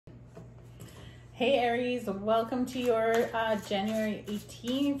Hey Aries, welcome to your January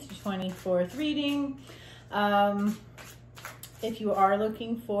 18th to 24th reading. If you are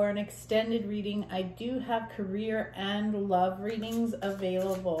looking for an extended reading, I do have career and love readings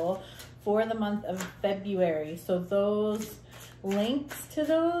available for the month of February. So those links to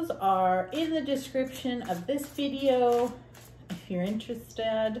those are in the description of this video if you're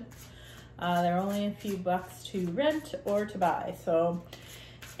interested. They're only a few bucks to rent or to buy. So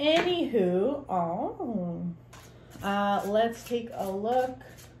anywho, let's take a look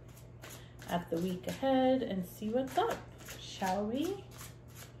at the week ahead and see what's up, shall we?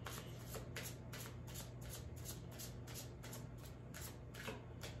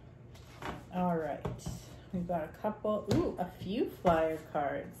 All right, we've got a few flyer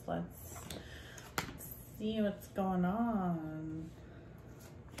cards. Let's see what's going on.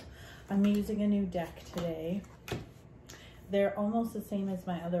 I'm using a new deck today. They're almost the same as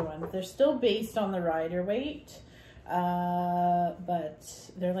my other ones. They're still based on the Rider-Waite, but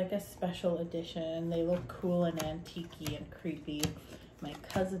they're like a special edition. They look cool and antique-y and creepy. My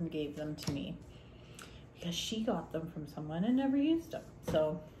cousin gave them to me because she got them from someone and never used them.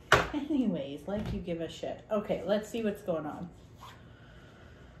 So anyways, like you give a shit. Okay, let's see what's going on.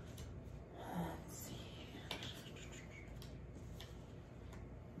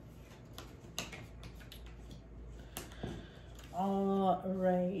 All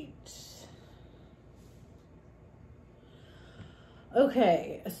right.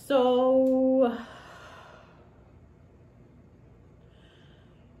 Okay, so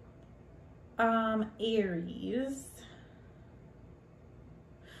Aries,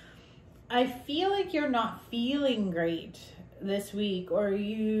 I feel like you're not feeling great this week, or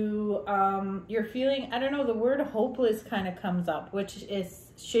you're feeling, I don't know, the word hopeless kind of comes up, which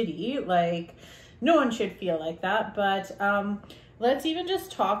is shitty. Like, no one should feel like that, but let's even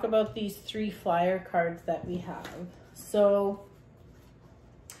just talk about these three flyer cards that we have. So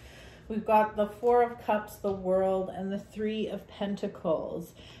we've got the Four of Cups, the World, and the Three of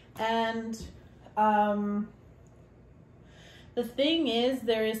Pentacles. And the thing is,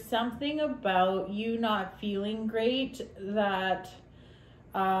 there is something about you not feeling great that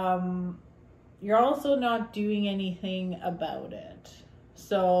you're also not doing anything about it.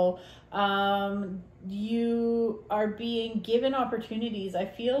 So you are being given opportunities. I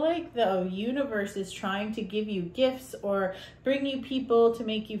feel like the universe is trying to give you gifts or bring you people to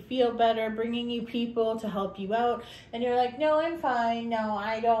make you feel better, bringing you people to help you out. And you're like, no, I'm fine. No,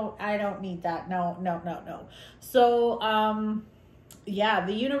 I don't need that. No. So, yeah,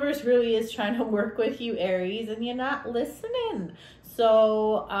 the universe really is trying to work with you, Aries, and you're not listening.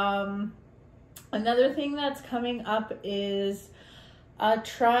 So, another thing that's coming up is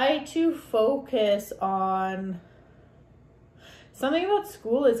try to focus on something about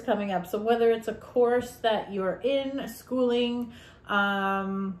school is coming up. So whether it's a course that you're in, schooling,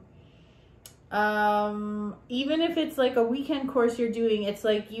 even if it's like a weekend course you're doing, it's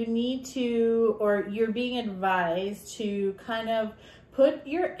like you need to, or you're being advised to kind of put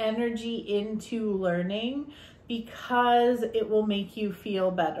your energy into learning because it will make you feel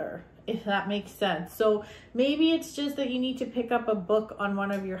better, if that makes sense. So maybe it's just that you need to pick up a book on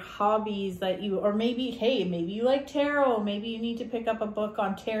one of your hobbies that you, or maybe, hey, maybe you like tarot. Maybe you need to pick up a book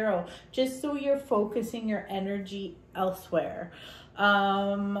on tarot just so you're focusing your energy elsewhere.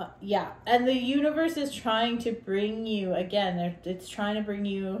 Yeah. And the universe is trying to bring you, again, it's trying to bring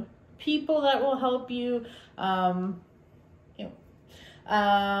you people that will help you.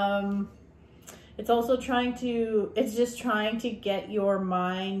 It's also it's just trying to get your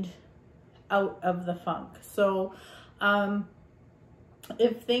mind out of the funk. So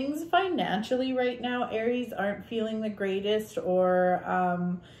if things financially right now, Aries, aren't feeling the greatest, or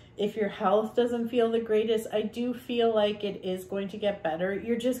if your health doesn't feel the greatest, I do feel like it is going to get better.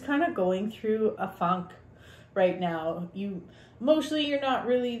 You're just kind of going through a funk right now. Emotionally, you're not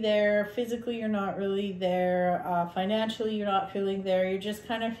really there. Physically, you're not really there. Financially, you're not feeling there. You're just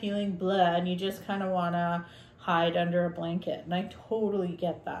kind of feeling blah, and you just kind of want to hide under a blanket. And I totally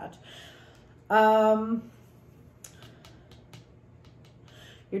get that.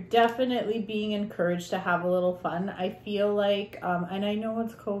 You're definitely being encouraged to have a little fun. I feel like, and I know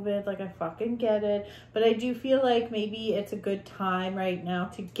it's COVID, like I fucking get it, but I do feel like maybe it's a good time right now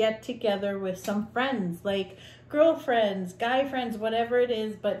to get together with some friends, like girlfriends, guy friends, whatever it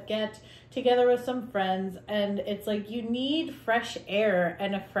is, but get together with some friends. And it's like you need fresh air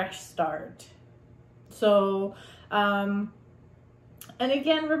and a fresh start. So, and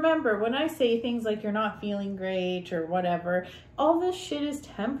again, remember, when I say things like you're not feeling great or whatever, all this shit is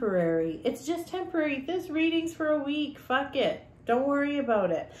temporary. It's just temporary. This reading's for a week. Fuck it. Don't worry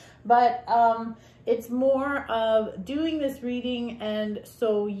about it. But it's more of doing this reading, and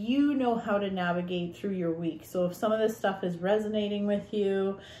so you know how to navigate through your week. So if some of this stuff is resonating with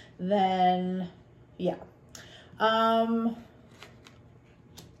you, then yeah.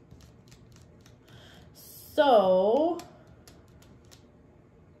 So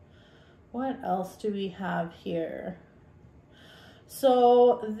what else do we have here?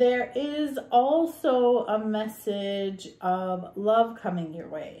 So there is also a message of love coming your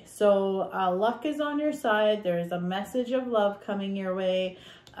way. So luck is on your side. There is a message of love coming your way.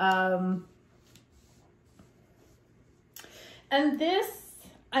 And this,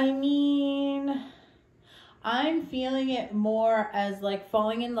 I mean, I'm feeling it more as like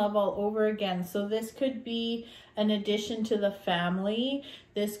falling in love all over again. So this could be an addition to the family.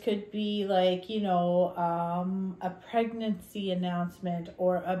 This could be like, you know, a pregnancy announcement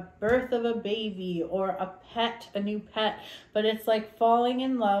or a birth of a baby or a pet, a new pet. But it's like falling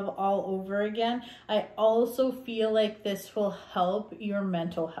in love all over again. I also feel like this will help your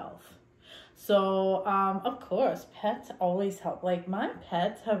mental health. So, of course, pets always help. Like my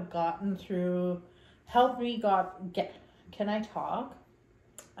pets have gotten through... Can I talk?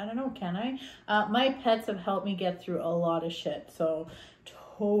 I don't know, can I? My pets have helped me get through a lot of shit, so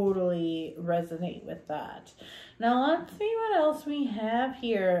totally resonate with that. Now let's see what else we have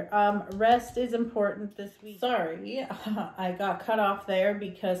here. Rest is important this week. Sorry, I got cut off there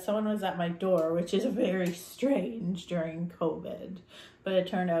because someone was at my door, which is very strange during COVID, but it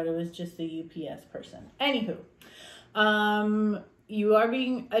turned out it was just a UPS person. Anywho, you are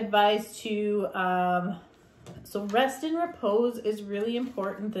being advised to, so rest and repose is really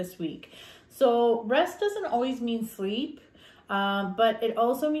important this week. So rest doesn't always mean sleep, but it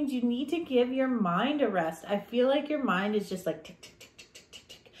also means you need to give your mind a rest. I feel like your mind is just like tick, tick, tick, tick, tick, tick,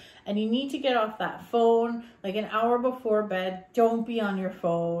 tick. And you need to get off that phone like an hour before bed. Don't be on your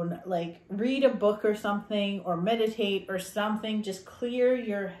phone. Like read a book or something, or meditate or something. Just clear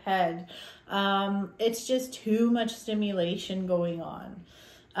your head. It's just too much stimulation going on.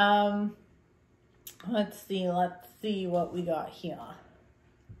 Let's see what we got here.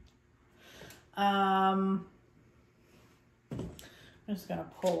 I'm just gonna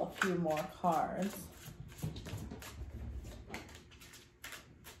pull a few more cards.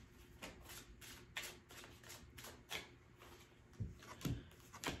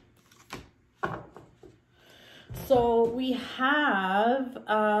 So we have, we've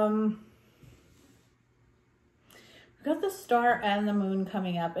got the star and the moon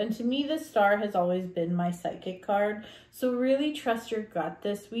coming up. And to me, the star has always been my psychic card. So really trust your gut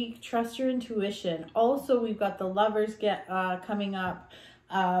this week. Trust your intuition. Also, we've got the lovers coming up.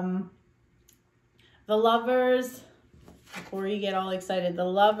 The lovers, before you get all excited, the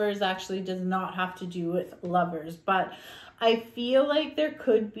lovers actually does not have to do with lovers, but I feel like there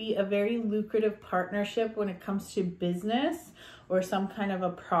could be a very lucrative partnership when it comes to business or some kind of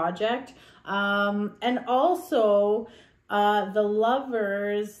a project. And also the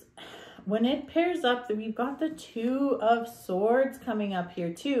lovers, when it pairs up, we've got the Two of Swords coming up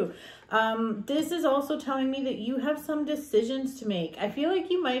here too. This is also telling me that you have some decisions to make. I feel like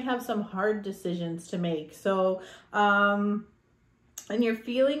you might have some hard decisions to make. So, and you're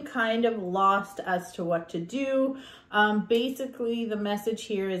feeling kind of lost as to what to do. Basically, the message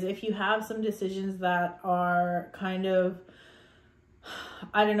here is if you have some decisions that are kind of,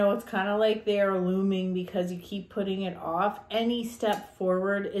 I don't know, it's kind of like they are looming because you keep putting it off. Any step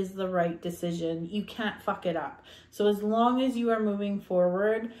forward is the right decision. You can't fuck it up. So as long as you are moving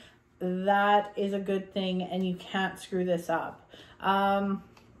forward, that is a good thing and you can't screw this up.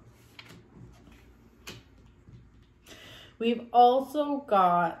 We've also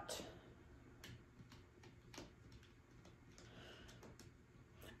got,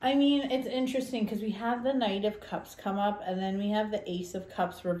 I mean, it's interesting because we have the Knight of Cups come up and then we have the Ace of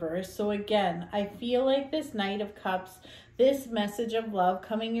Cups reversed. So again, I feel like this Knight of Cups, this message of love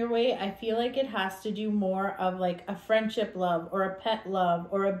coming your way, I feel like it has to do more of like a friendship love or a pet love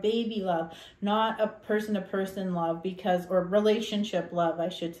or a baby love, not a person-to-person love, because, or relationship love, I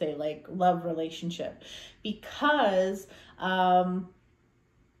should say, like love relationship, because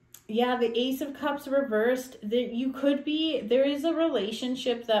yeah, the Ace of Cups reversed, there is a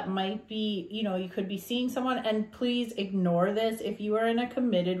relationship that might be, you know, you could be seeing someone, and please ignore this. If you are in a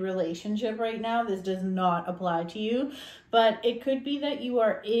committed relationship right now, this does not apply to you, but it could be that you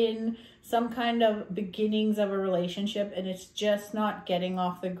are in some kind of beginnings of a relationship and it's just not getting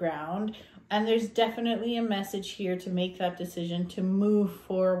off the ground. And there's definitely a message here to make that decision to move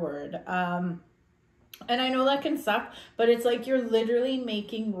forward. And I know that can suck, but it's like you're literally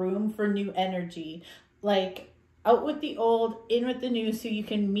making room for new energy. Like out with the old, in with the new, so you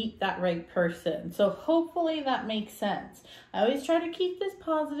can meet that right person. So hopefully that makes sense. I always try to keep this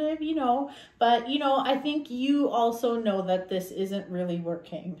positive, you know, but you know, I think you also know that this isn't really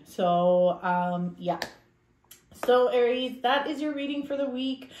working. So yeah. So Aries, that is your reading for the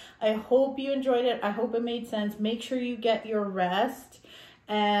week. I hope you enjoyed it. I hope it made sense. Make sure you get your rest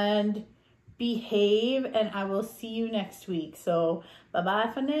and behave, and I will see you next week. So bye-bye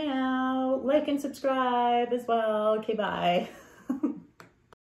for now. Like and subscribe as well. Okay, bye.